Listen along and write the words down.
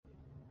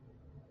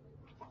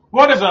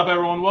What is up,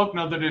 everyone? Welcome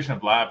to another edition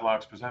of Live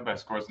Blocks presented by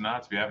Scores and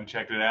Odds. If you haven't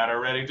checked it out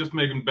already, just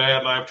making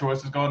bad live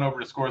choices, going over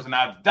to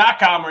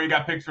scoresandodds.com where you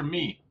got picks from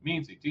me,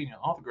 and Dino,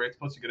 all the greats.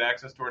 Plus, you get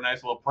access to our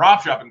nice little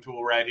prop shopping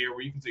tool right here where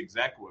you can see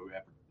exactly what we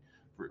have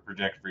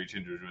projected for each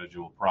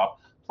individual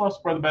prop, plus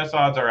where the best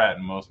odds are at.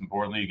 And most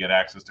importantly, you get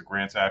access to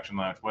Grant's Action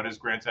Lounge. What is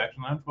Grant's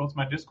Action Lounge? Well, it's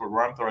my Discord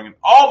where I'm throwing in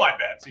all my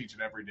bets each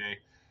and every day.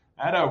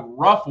 I had a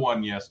rough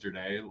one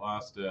yesterday,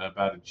 lost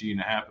about a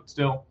G&a-half, but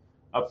still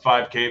up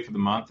 5K for the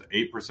month,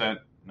 8%.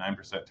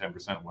 9%,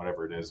 10%,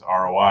 whatever it is,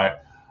 ROI.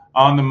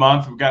 On the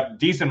month, we've got a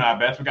decent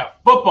amount of bets. We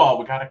got football.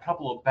 We got a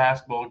couple of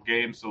basketball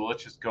games, so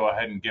let's just go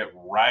ahead and get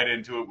right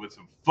into it with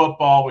some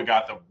football. We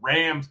got the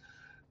Rams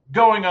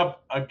going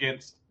up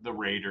against the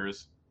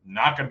Raiders.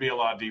 Not going to be a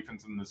lot of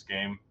defense in this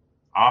game.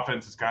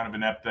 Offense is kind of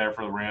inept there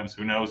for the Rams.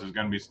 Who knows who's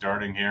going to be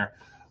starting here?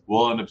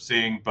 We'll end up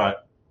seeing,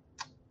 but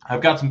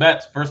I've got some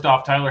bets. First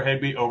off, Tyler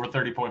Higbee over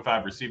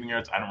 30.5 receiving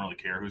yards. I don't really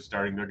care who's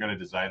starting. They're going to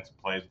design some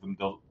plays with him.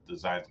 They'll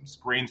design some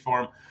screens for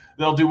him.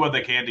 They'll do what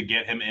they can to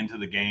get him into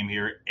the game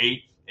here.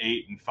 8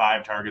 and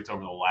 5 targets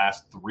over the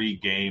last 3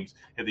 games.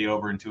 Hit the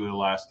over in 2 of the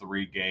last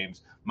 3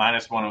 games.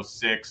 Minus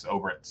 106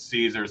 over at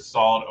Caesars.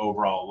 Solid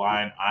overall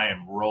line. I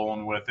am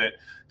rolling with it.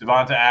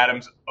 Devonta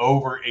Adams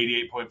over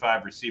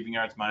 88.5 receiving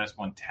yards. Minus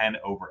 110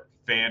 over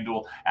at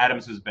FanDuel.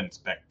 Adams has been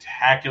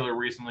spectacular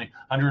recently.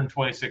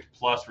 126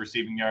 plus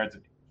receiving yards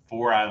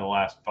 4 out of the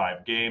last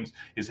 5 games.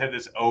 He's hit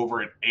this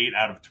over in 8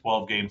 out of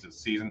 12 games this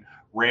season.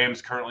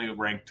 Rams currently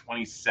ranked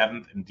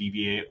 27th in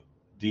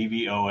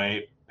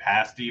DVOA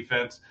pass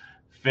defense,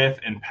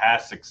 5th in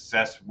pass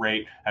success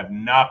rate. Have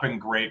not been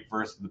great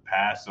versus the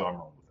pass, so I'm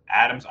rolling with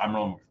Adams. I'm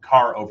rolling with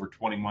Carr over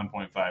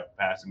 21.5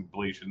 passing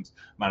completions,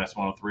 minus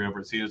 103 over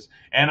at Caesars.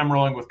 And I'm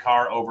rolling with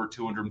Carr over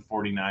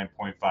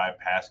 249.5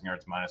 passing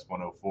yards, minus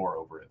 104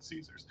 over at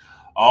Caesars.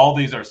 All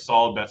these are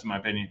solid bets in my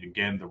opinion.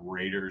 Again, the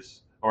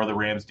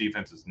Rams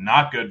defense is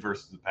not good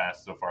versus the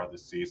pass so far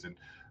this season.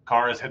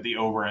 Carr has hit the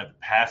over at the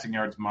passing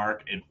yards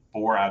mark in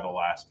 4 out of the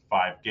last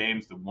 5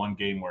 games. The one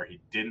game where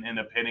he didn't end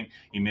up hitting,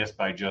 he missed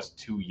by just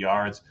 2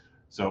 yards.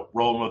 So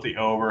rolling with the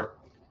over.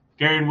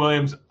 Gary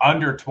Williams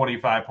under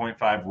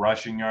 25.5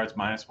 rushing yards,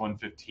 minus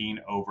 115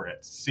 over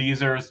at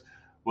Caesars.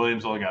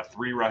 Williams only got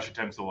 3 rush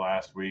attempts the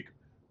last week.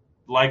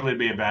 Likely to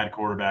be a bad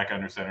quarterback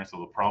under center, so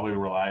they'll probably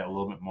rely a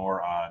little bit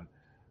more on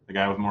the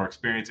guy with more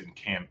experience in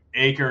Cam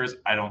Akers.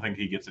 I don't think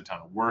he gets a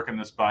ton of work in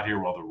this spot here,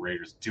 while the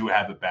Raiders do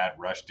have a bad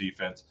rush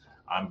defense.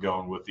 I'm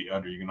going with the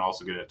under. You can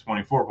also get it at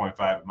 24.5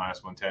 at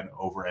minus 110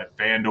 over at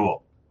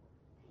FanDuel.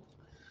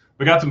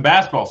 We got some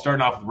basketball,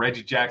 starting off with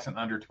Reggie Jackson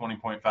under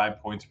 20.5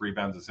 points,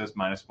 rebounds, assists,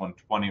 minus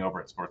 120 over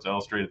at Sports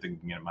Illustrated. I think you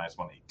can get it minus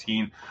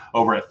 118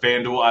 over at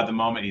FanDuel. At the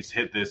moment, he's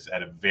hit this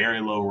at a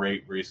very low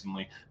rate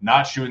recently,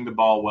 not shooting the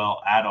ball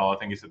well at all. I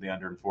think he's hit the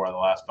under in 4 out of the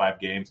last 5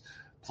 games.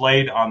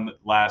 Played on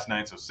last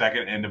night, so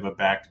second end of a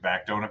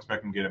back-to-back. Don't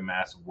expect him to get a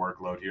massive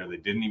workload here. They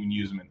didn't even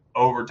use him in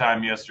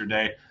overtime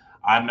yesterday.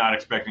 I'm not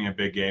expecting a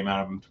big game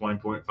out of him.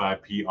 20.5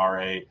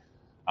 PRA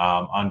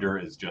under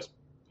is just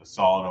a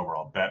solid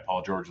overall bet.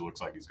 Paul George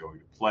looks like he's going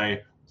to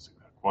play. See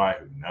that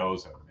quiet. Who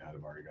knows?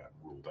 I've already gotten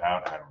ruled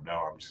out. I don't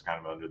know. I'm just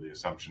kind of under the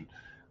assumption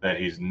that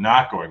he's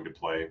not going to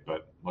play,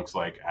 but looks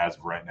like as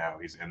of right now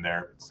he's in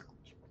there. It's the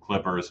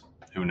Clippers.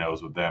 Who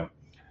knows with them?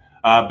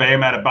 Bam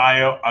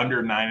Adebayo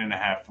under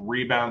 9.5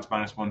 rebounds,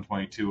 minus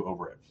 122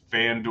 over at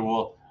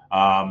FanDuel.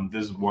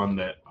 This is one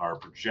that our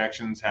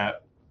projections have.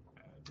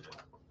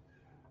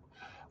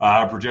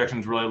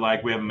 Projections really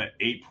like. We have them at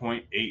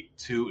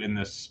 8.82 in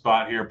this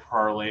spot here.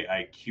 Parlay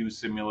IQ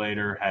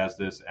Simulator has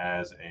this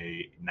as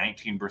a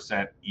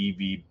 19%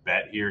 EV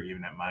bet here,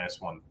 even at minus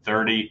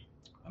 130.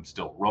 I'm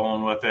still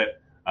rolling with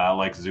it.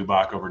 Like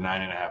Zubac over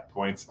 9.5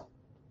 points.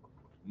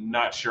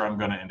 Not sure I'm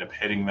going to end up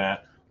hitting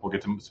that. We'll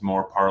get to some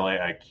more Parlay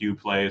IQ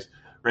plays.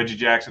 Reggie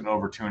Jackson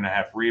over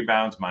 2.5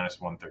 rebounds,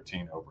 minus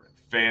 113 over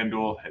at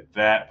FanDuel. Hit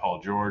that. Paul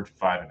George,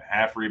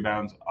 5.5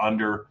 rebounds,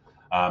 under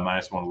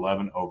minus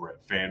 111 over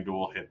at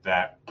FanDuel. Hit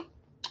that.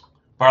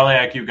 Parlay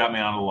IQ got me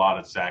on a lot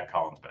of Zach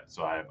Collins bets.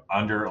 So I have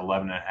under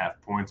 11.5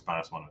 points,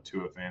 minus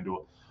 102 at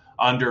FanDuel.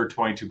 Under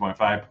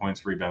 22.5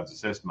 points, rebounds,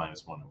 assists,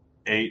 minus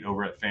 108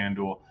 over at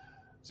FanDuel.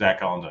 Zach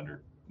Collins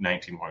under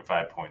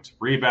 19.5 points,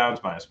 rebounds,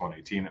 minus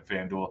 118 at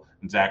FanDuel.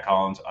 And Zach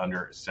Collins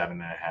under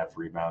 7.5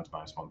 rebounds,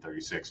 minus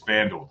 136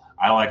 FanDuel.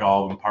 I like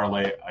all of them.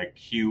 Parlay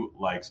IQ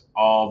likes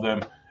all of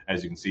them.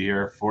 As you can see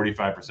here,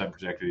 45%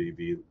 projected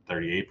EV,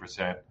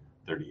 38%,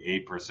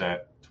 38%,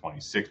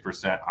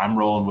 26%. I'm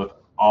rolling with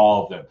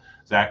all of them.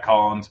 Zach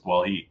Collins,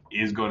 while he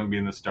is going to be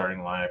in the starting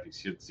lineup, he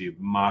should see a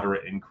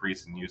moderate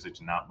increase in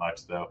usage, not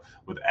much though.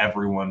 With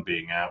everyone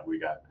being out, we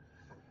got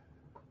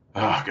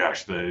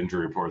the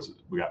injury reports.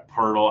 We got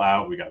Pirtle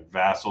out. We got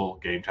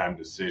Vassell, game time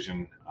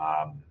decision.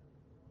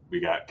 We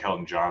got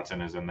Kelton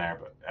Johnson is in there,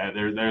 but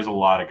there's a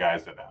lot of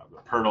guys that out.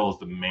 But Pirtle is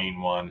the main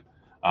one.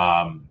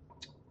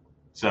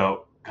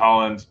 So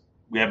Collins,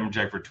 we have him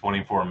checked for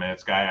 24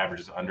 minutes. Guy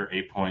averages under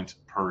 8 points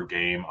per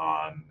game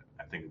on,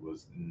 I think it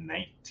was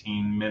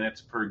 19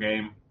 minutes per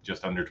game,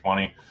 just under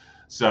 20.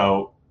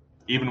 So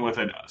even with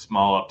a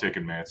small uptick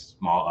in minutes,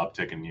 small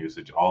uptick in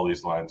usage, all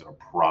these lines are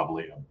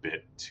probably a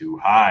bit too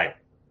high.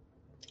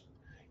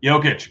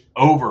 Jokic,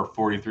 over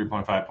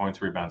 43.5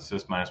 points, rebounds,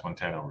 assists, minus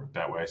 110 over at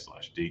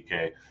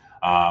Betway/DK,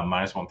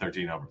 minus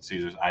 113 over at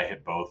Caesars. I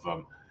hit both of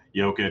them.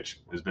 Jokic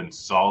has been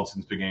solid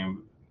since the beginning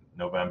of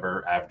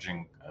November,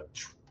 averaging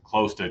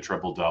close to a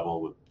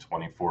triple-double with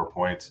 24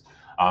 points.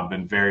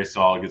 Been very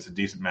solid, gets a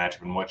decent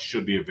matchup in what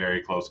should be a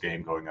very close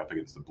game going up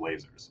against the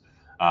Blazers.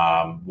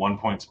 1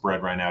 point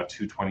spread right now,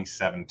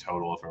 227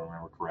 total, if I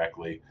remember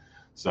correctly.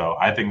 So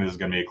I think this is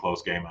going to be a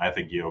close game. I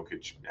think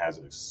Jokic has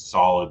a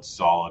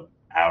solid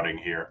outing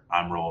here.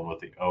 I'm rolling with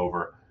the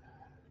over.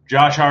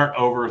 Josh Hart,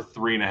 over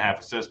 3.5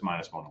 assists,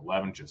 minus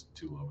 111, just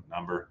too low a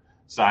number.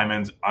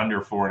 Simons,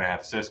 under 4.5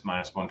 assists,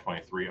 minus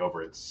 123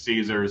 over at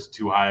Caesars.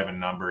 Too high of a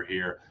number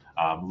here.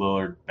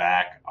 Lillard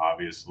back,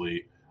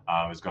 obviously,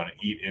 is going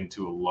to eat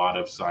into a lot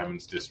of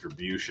Simons'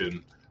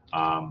 distribution.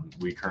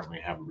 We currently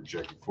have him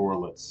projected for,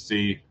 let's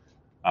see,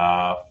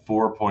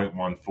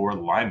 4.14. The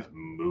line's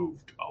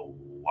moved a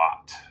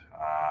lot.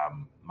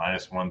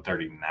 Minus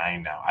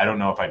 139 now. I don't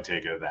know if I'd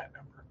take it at that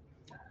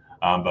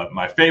number. But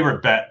my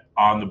favorite bet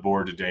on the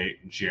board today,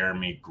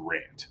 Jeremy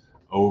Grant,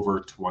 over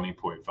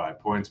 20.5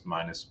 points,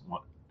 minus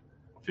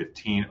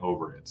 115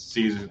 over at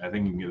Caesars. I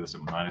think you can get this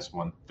at minus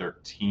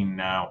 113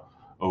 now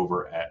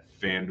over at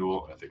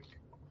FanDuel. I think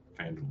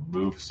FanDuel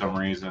moved for some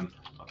reason.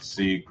 Let's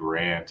see,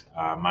 Grant,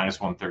 minus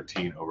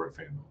 113 over at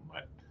FanDuel.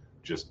 Might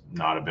just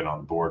not have been on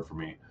the board for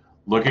me.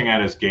 Looking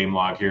at his game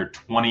log here,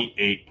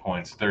 28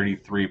 points,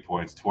 33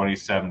 points,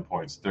 27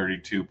 points,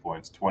 32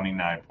 points,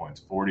 29 points,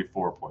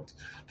 44 points,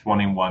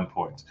 21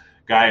 points.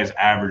 Guy is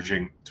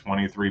averaging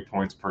 23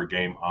 points per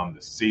game on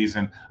the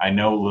season. I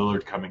know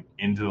Lillard coming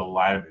into the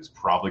lineup is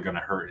probably going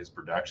to hurt his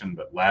production,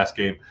 but last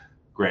game,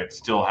 Grant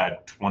still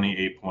had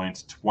 28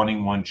 points,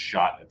 21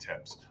 shot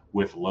attempts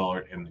with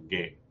Lillard in the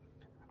game.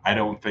 I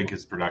don't think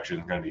his production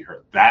is going to be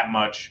hurt that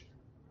much.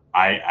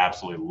 I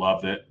absolutely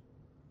loved it.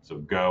 So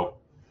go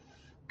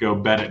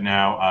bet it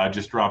now.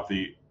 Just drop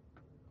the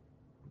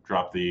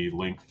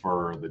link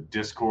for the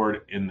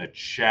Discord in the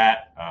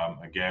chat.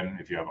 Again,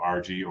 if you have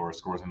RG or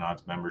Scores and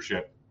Odds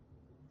membership,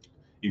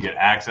 you get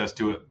access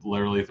to it,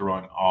 literally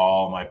throwing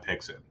all my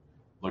picks in.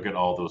 Look at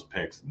all those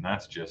picks, and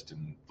that's just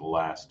in the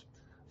last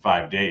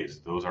 5 days.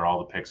 Those are all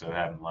the picks I've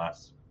had in the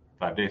last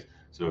 5 days.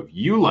 So if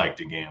you like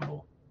to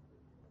gamble,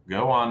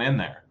 go on in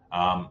there.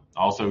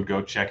 Also,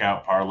 go check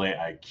out Parlay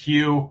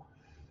IQ.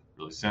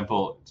 Really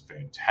simple. It's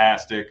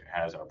fantastic. It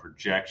has our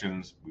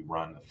projections. We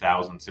run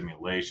 1,000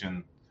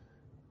 simulation.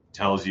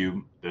 Tells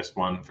you this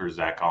one for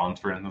Zach Collins,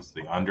 for instance,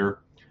 the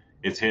under.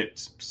 It's hit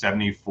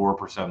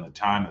 74% of the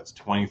time. That's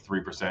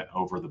 23%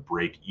 over the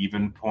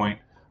break-even point,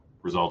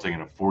 resulting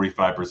in a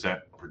 45%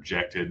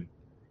 projected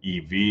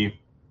EV.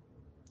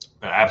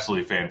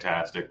 Absolutely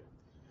fantastic.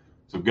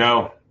 So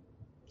go,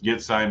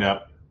 get signed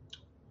up.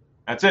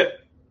 That's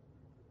it.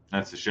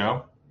 That's the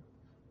show.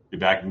 Be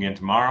back again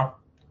tomorrow.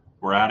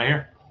 We're out of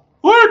here.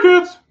 Later,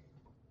 kids.